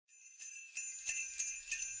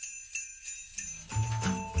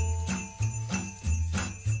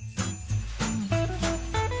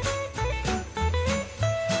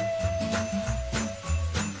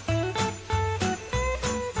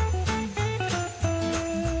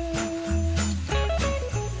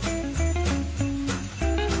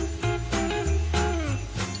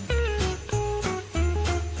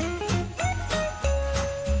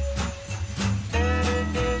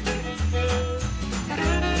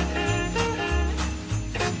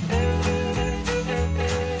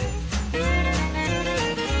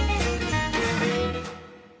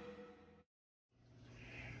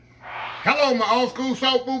Hello, my old school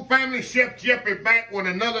soul food family. Chef Jeffrey back with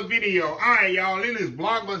another video. All right, y'all. It is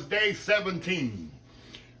Vlogmas Day 17.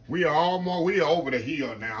 We are over the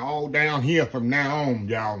hill now. All down here from now on,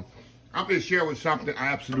 y'all. I'm going to share with something I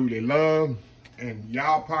absolutely love. And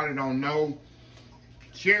y'all probably don't know.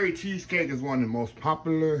 Cherry cheesecake is one of the most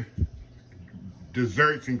popular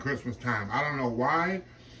desserts in Christmas time. I don't know why.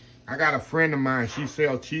 I got a friend of mine. She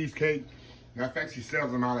sells cheesecake. Matter of fact, she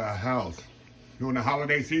sells them out of her house. During the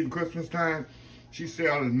holiday season, Christmas time, she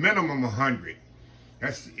sells a minimum 100.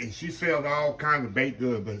 And she sells all kinds of baked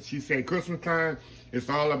goods, but she said Christmas time, it's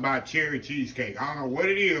all about cherry cheesecake. I don't know what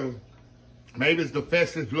it is. Maybe it's the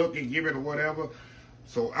festive look and give it or whatever.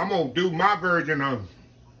 So I'm gonna do my version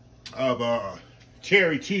of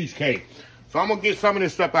cherry cheesecake. So I'm gonna get some of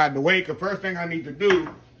this stuff out of the way, because first thing I need to do,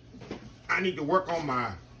 I need to work on my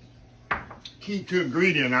key to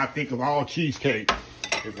ingredient, I think, of all cheesecake.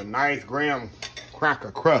 Is a nice graham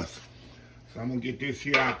cracker crust. So I'm gonna get this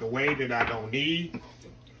here out the way that I don't need,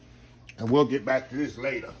 and we'll get back to this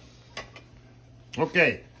later.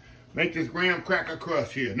 Okay, make this graham cracker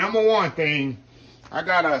crust here. Number one thing, I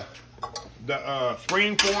got the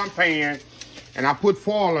springform pan, and I put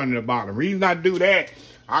foil on the bottom. Reason I do that,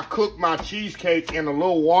 I cook my cheesecake in a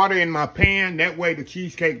little water in my pan. That way the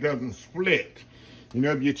cheesecake doesn't split. You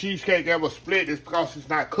know, if your cheesecake ever split, it's because it's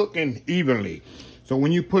not cooking evenly. So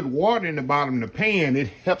when you put water in the bottom of the pan, it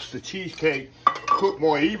helps the cheesecake cook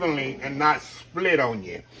more evenly and not split on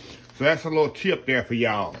you. So that's a little tip there for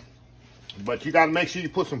y'all. But you got to make sure you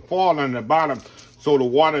put some foil on the bottom so the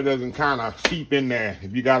water doesn't kind of seep in there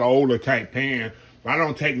if you got an older type pan. But I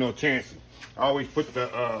don't take no chances. I always put the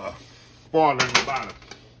foil on the bottom.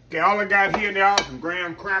 Okay, all I got here, y'all, some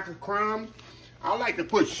graham cracker crumbs. I like to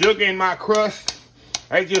put sugar in my crust.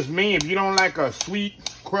 That's just me. If you don't like a sweet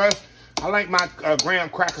crust, I like my graham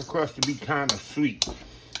cracker crust to be kind of sweet.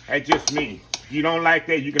 That's just me. If you don't like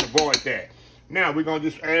that, you can avoid that. Now, we're going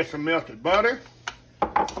to just add some melted butter.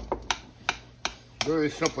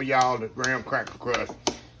 Very simple, y'all, the graham cracker crust.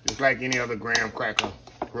 Just like any other graham cracker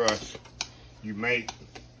crust you make.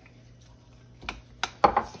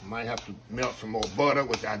 Might have to melt some more butter,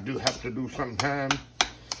 which I do have to do sometimes.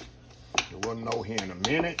 We'll know here in a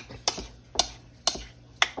minute.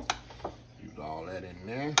 Use all that in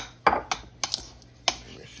there.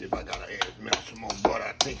 If I gotta melt some more butter,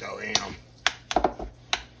 I think I am. I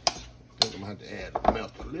think I'm gonna have to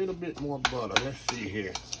melt a little bit more butter. Let's see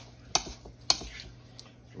here.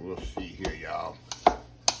 We'll see here, y'all.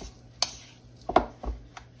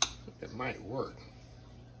 It might work.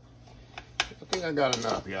 I think I got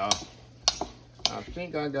enough, y'all. I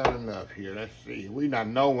think I got enough here. Let's see. We not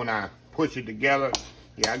know when I push it together.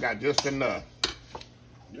 Yeah, I got just enough.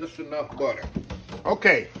 Just enough butter.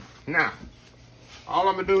 Okay, now. All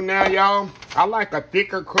I'm gonna do now, y'all, I like a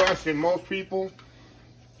thicker crust than most people.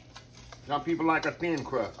 Some people like a thin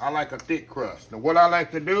crust. I like a thick crust. Now, what I like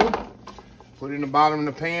to do, put it in the bottom of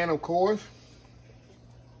the pan, of course.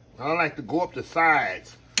 I like to go up the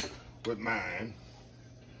sides with mine.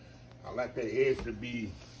 I like that edge to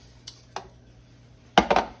be,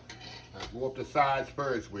 I go up the sides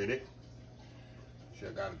first with it. So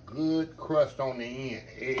I got a good crust on the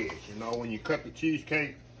edge. You know, when you cut the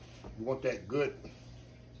cheesecake, you want that good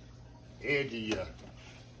edge of your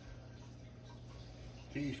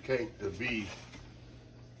cheesecake to be.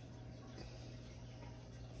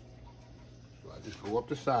 So I just go up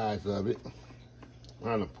the sides of it. I'm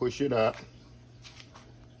gonna push it up.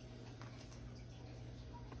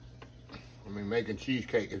 I mean, making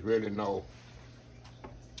cheesecake is really no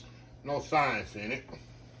science in it.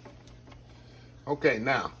 Okay,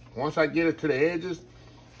 now, once I get it to the edges,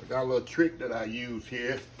 I got a little trick that I use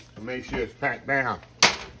here to make sure it's packed down.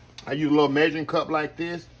 I use a little measuring cup like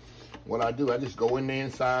this. What I do, I just go in the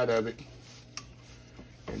inside of it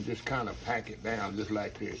and just kind of pack it down just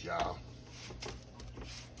like this, y'all.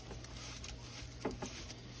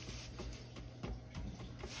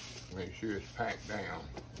 Make sure it's packed down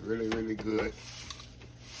really, really good.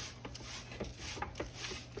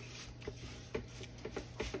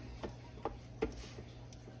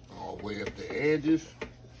 All the way up the edges.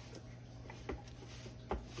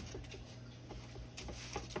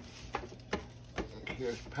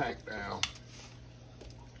 Here's packed down.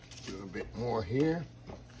 Do a bit more here.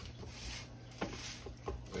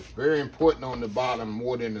 It's very important on the bottom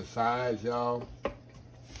more than the sides, y'all.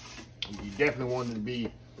 You definitely want it to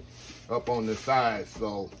be up on the sides,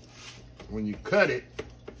 so when you cut it,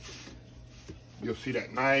 you'll see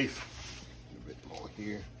that nice. A bit more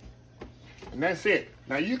here. And that's it.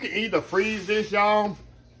 Now you can either freeze this, y'all,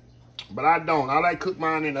 but I don't. I like to cook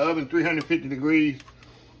mine in the oven, 350 degrees,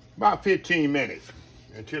 about 15 minutes.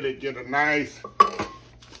 until it get a nice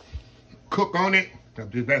cook on it.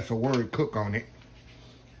 That's a word, cook on it.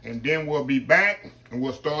 And then we'll be back and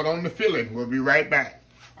we'll start on the filling. We'll be right back.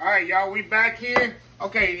 All right, y'all, we back here.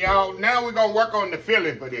 Okay, y'all, now we're gonna work on the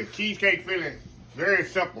filling for this. Cheesecake filling, very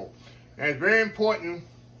simple. And it's very important.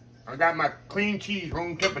 I got my cream cheese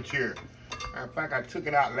room temperature. In fact, I took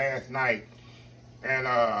it out last night and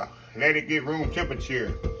let it get room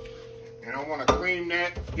temperature. And I want to cream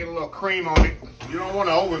that, get a little cream on it. You don't want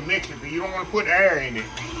to over mix it, but you don't want to put air in it.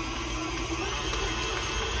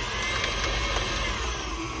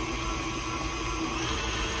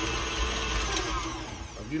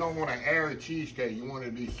 You don't want to air a cheesecake, you want it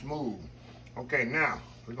to be smooth. Okay, now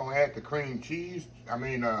we're gonna add the cream cheese,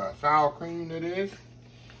 sour cream to this.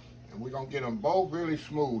 And we're gonna get them both really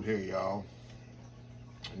smooth here, y'all.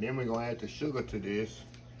 And then we're gonna add the sugar to this.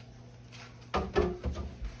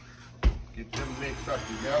 Get them mixed up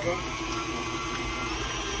together.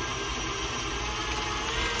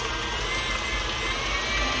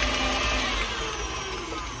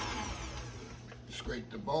 Scrape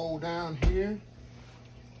the bowl down here.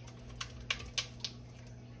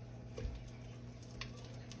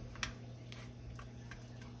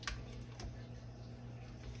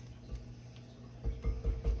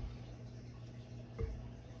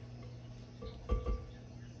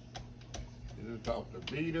 Off the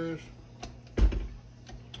beaters,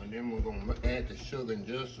 and then we're going to add the sugar in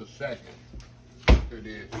just a second to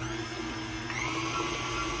this.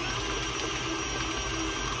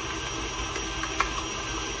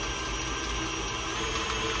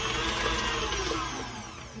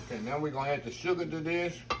 Okay, now we're going to add the sugar to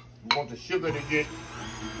this. We want the sugar to get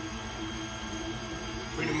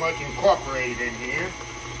pretty much incorporated in here.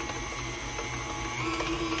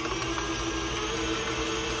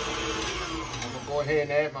 Go ahead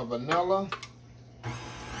and add my vanilla.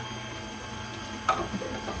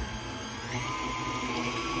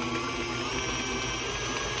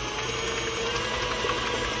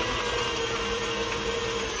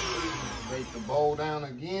 Break the bowl down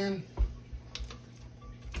again.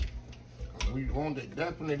 We want it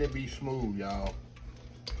definitely to be smooth, y'all.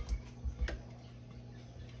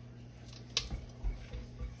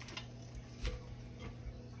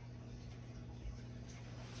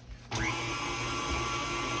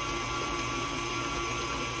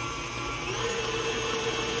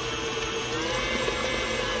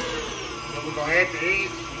 We're gonna add the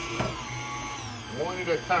eggs one at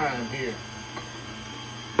a time here.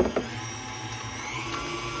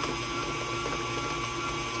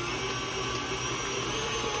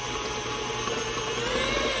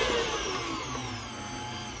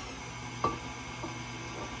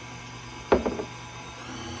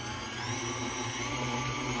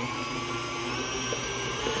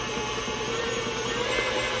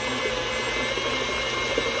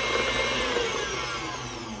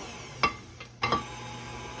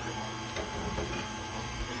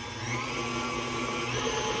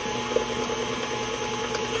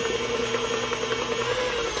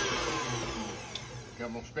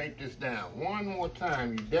 I'm gonna scrape this down one more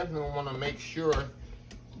time. You definitely want to make sure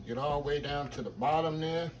you get all the way down to the bottom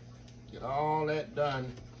there. Get all that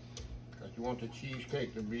done, because you want the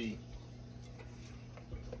cheesecake to be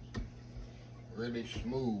really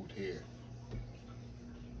smooth here.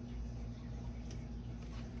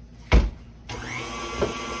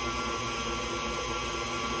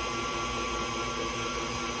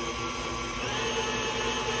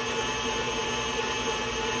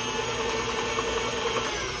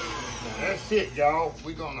 That's it, y'all.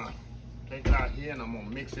 We're gonna take it out here and I'm gonna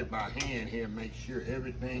mix it by hand here, make sure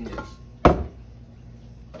everything is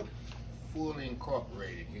fully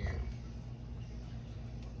incorporated here.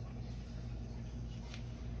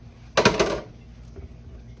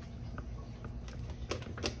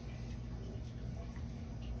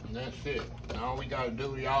 And that's it. Now all we gotta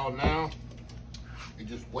do, y'all, now is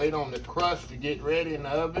just wait on the crust to get ready in the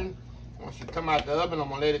oven. Once you come out the oven, I'm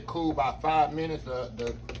gonna let it cool about 5 minutes.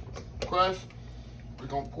 The crust, we're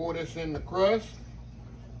gonna pour this in the crust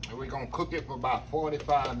and we're gonna cook it for about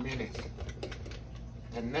 45 minutes.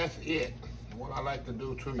 And that's it. What I like to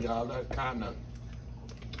do too, y'all, that kind of,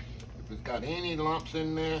 if it's got any lumps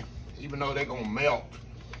in there, even though they're gonna melt,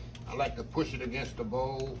 I like to push it against the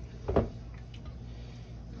bowl.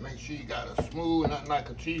 Make sure you got a smooth, not like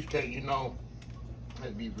a cheesecake, you know,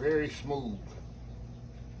 it'd be very smooth.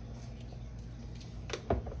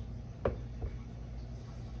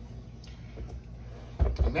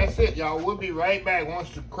 And that's it, y'all. We'll be right back. Once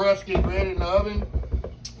the crust get ready in the oven,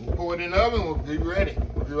 we'll pour it in the oven, we'll be ready.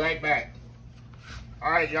 We'll be right back.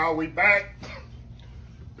 All right, y'all, we back.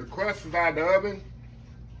 The crust is out of the oven.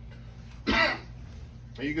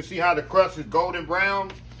 And you can see how the crust is golden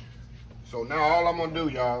brown. So now all I'm gonna do,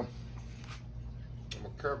 y'all, I'm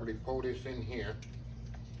gonna carefully pour this in here.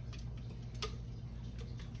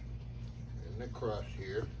 In the crust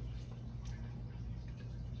here.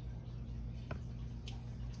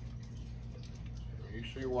 You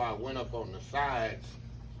see why I went up on the sides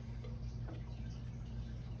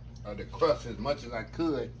of the crust as much as I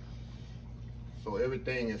could, so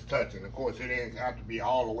everything is touching. Of course, it ain't got to be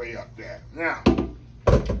all the way up there. Now,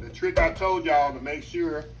 the trick I told y'all to make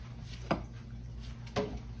sure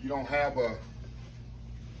you don't have a,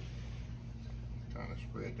 trying to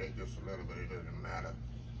spread that just a little bit, it doesn't matter.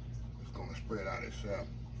 It's gonna spread out itself.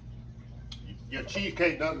 Your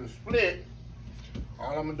cheesecake doesn't split.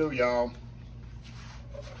 All I'm gonna do, y'all,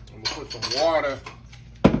 I'm gonna put some water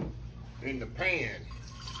in the pan.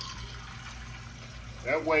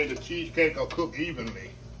 That way the cheesecake will cook evenly.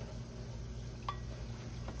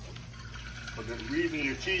 But the reason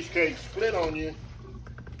your cheesecake split on you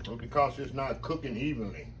is because it's not cooking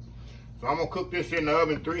evenly. So I'm gonna cook this in the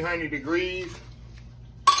oven 300 degrees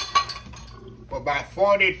for about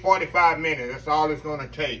 40 to 45 minutes. That's all it's gonna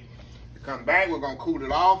take. To come back, we're gonna cool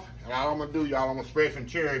it off. And all I'm gonna do, y'all, I'm gonna spread some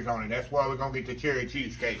cherries on it. That's why we're gonna get the cherry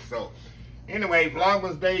cheesecake. So anyway,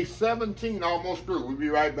 Vlogmas Day 17 almost through. We'll be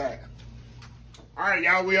right back. All right,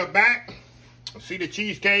 y'all, we are back. See, the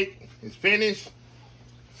cheesecake is finished.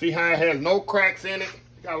 See how it has no cracks in it?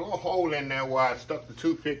 Got a little hole in there where I stuck the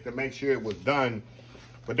toothpick to make sure it was done.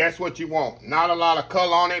 But that's what you want. Not a lot of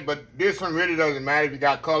color on it, but this one really doesn't matter if you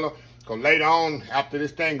got color. Because later on, after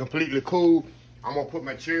this thing completely cool, I'm gonna put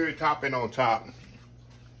my cherry topping on top.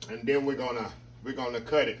 And then we're gonna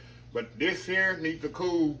cut it. But this here needs to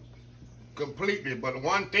cool completely. But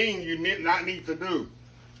one thing you need to do,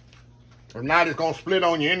 if not, it's gonna split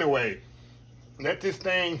on you anyway. Let this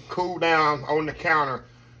thing cool down on the counter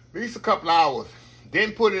at least a couple hours.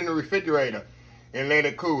 Then put it in the refrigerator and let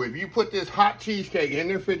it cool. If you put this hot cheesecake in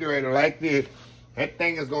the refrigerator like this, that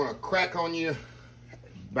thing is gonna crack on you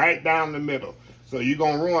right down the middle. So you're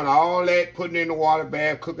gonna ruin all that, putting it in the water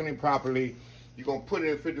bath, cooking it properly. You're gonna put it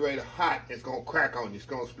in the refrigerator hot, it's gonna crack on you, it's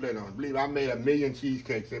gonna split on you. Believe I made 1,000,000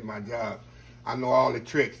 cheesecakes at my job. I know all the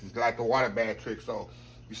tricks. It's like a water bath trick. So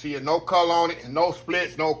you see no color on it, no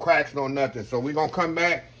splits, no cracks, no nothing. So we're gonna come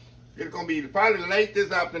back. It's gonna be probably late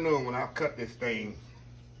this afternoon when I cut this thing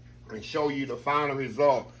and show you the final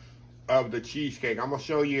result of the cheesecake. I'm gonna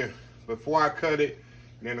show you before I cut it,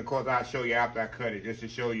 and then of course I'll show you after I cut it, just to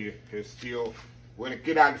show you it's still, when it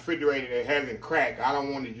get out of the refrigerator, it hasn't cracked. I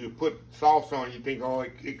don't want you to put sauce on it, you think, oh,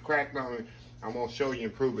 it cracked on it. I'm gonna show you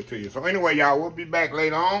and prove it to you. So anyway, y'all, we'll be back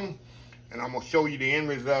later on, and I'm gonna show you the end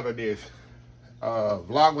result of this.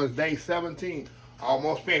 Vlogmas Day 17,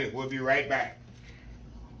 almost finished. We'll be right back.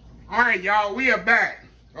 All right, y'all, we are back.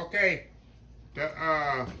 Okay,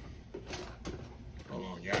 hold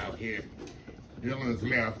on, y'all, here. Dylan's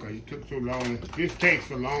left because he took so long. This takes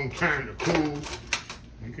a long time to cool.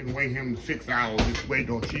 You can wait him 6 hours just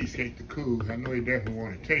waiting on cheesecake to cool. I know he definitely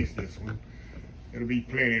want to taste this one. It'll be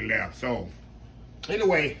plenty left. So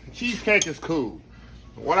anyway, cheesecake is cool.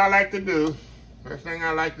 What I like to do, first thing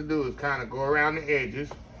I like to do is kind of go around the edges.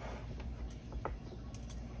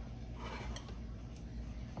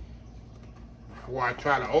 Before I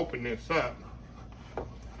try to open this up.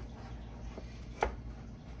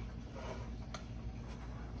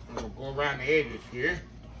 I'm gonna go around the edges here.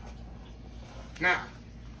 Now,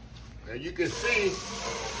 as you can see,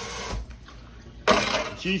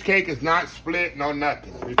 the cheesecake is not split, no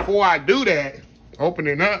nothing. Before I do that, open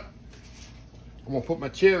it up, I'm gonna put my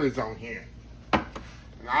cherries on here.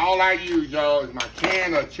 And all I use, y'all, is my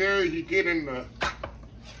can of cherries you get in the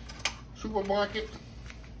supermarket.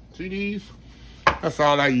 See these? That's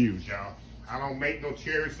all I use, y'all. I don't make no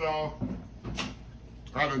cherry sauce.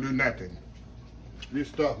 I don't do nothing. This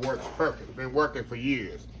stuff works perfect. It's been working for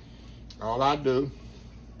years. All I do,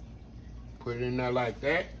 put it in there like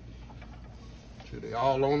that. So they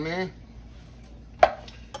all on there. I'll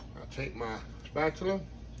take my spatula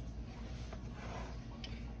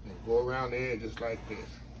and go around the edges like this.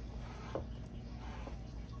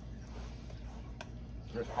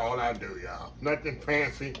 That's all I do, y'all. Nothing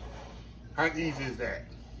fancy. How easy is that?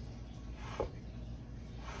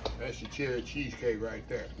 That's your cherry cheesecake right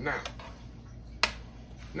there.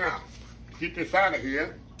 Now, get this out of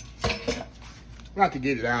here. Not to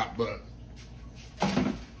get it out, but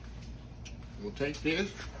we'll take this,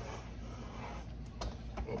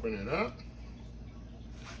 open it up.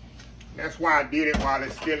 That's why I did it while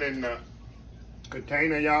it's still in the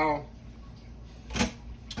container, y'all. In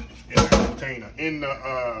the container, in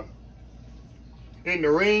the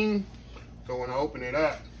ring. So when I open it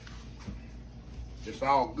up, It's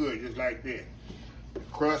all good, just like that. The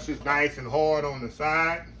crust is nice and hard on the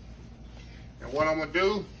side. And what I'm gonna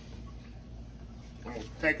do, I'm gonna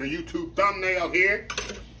take a YouTube thumbnail here.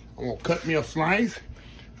 I'm gonna cut me a slice.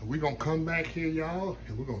 And we're gonna come back here, y'all,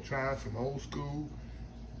 and we're gonna try some old school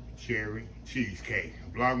cherry cheesecake.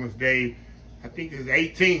 Vlogmas Day, I think it's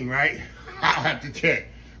 18, right? I'll have to check.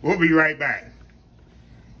 We'll be right back.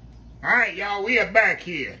 All right, y'all, we are back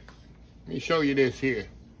here. Let me show you this here.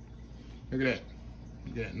 Look at that.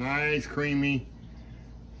 Look at that nice, creamy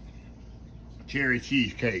cherry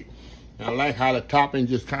cheesecake. And I like how the topping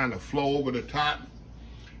just kind of flow over the top.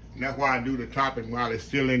 And that's why I do the topping while it's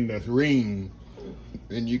still in the ring.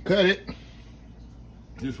 And you cut it,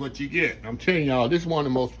 this is what you get. I'm telling y'all, this is one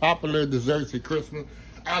of the most popular desserts at Christmas.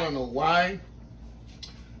 I don't know why.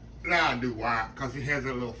 Now I do why, because it has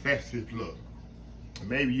a little festive look.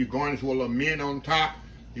 Maybe you garnish with a little mint on top.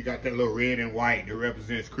 You got that little red and white that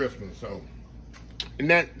represents Christmas. So, in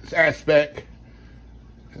that aspect,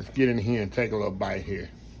 let's get in here and take a little bite here.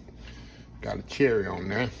 Got a cherry on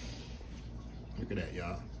there. Look at that,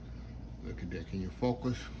 y'all. Look at that. Can you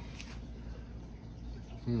focus?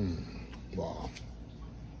 Wow.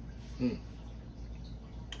 It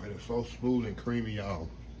is so smooth and creamy, y'all.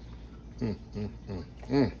 You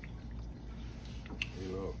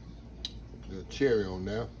know, the cherry on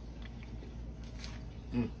there.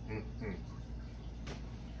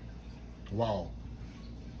 Wow.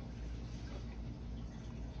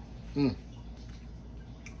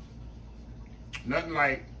 Nothing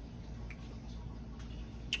like.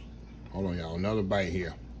 Hold on, y'all. Another bite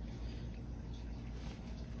here.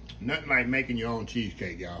 Nothing like making your own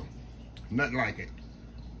cheesecake, y'all. Nothing like it.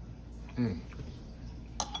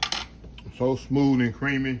 So smooth and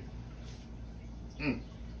creamy.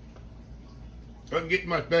 Doesn't get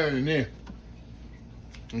much better than this.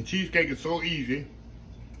 And cheesecake is so easy.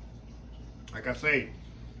 Like I say,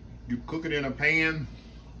 you cook it in a pan,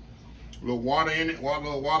 a little water in it, a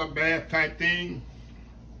little water bath type thing.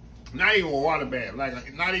 Not even a water bath,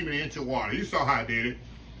 like not even an inch of water. You saw how I did it.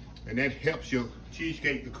 And that helps your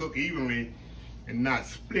cheesecake to cook evenly and not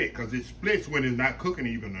split, because it splits when it's not cooking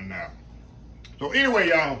even enough. So anyway,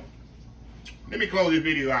 y'all, let me close this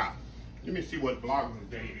video out. Let me see what Vlogmas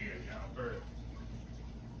Day is, y'all. First.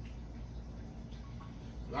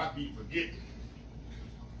 A lot of people forgetting.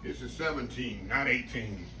 This is 17, not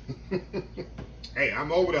 18. Hey,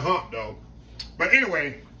 I'm over the hump though. But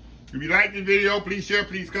anyway, if you like this video, please share,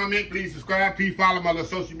 please comment, please subscribe, please follow my other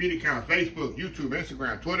social media accounts, Facebook, YouTube,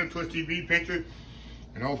 Instagram, Twitter, Twitch TV, Pinterest,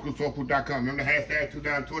 and oldschoolsoulfood.com. Remember the hashtag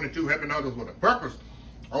 2022, helping others with a purpose.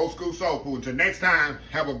 Old School Soul Food. Until next time,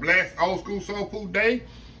 have a blessed Old School Soul Food Day,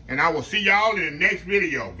 and I will see y'all in the next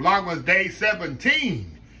video. Vlogmas Day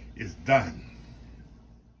 17 is done.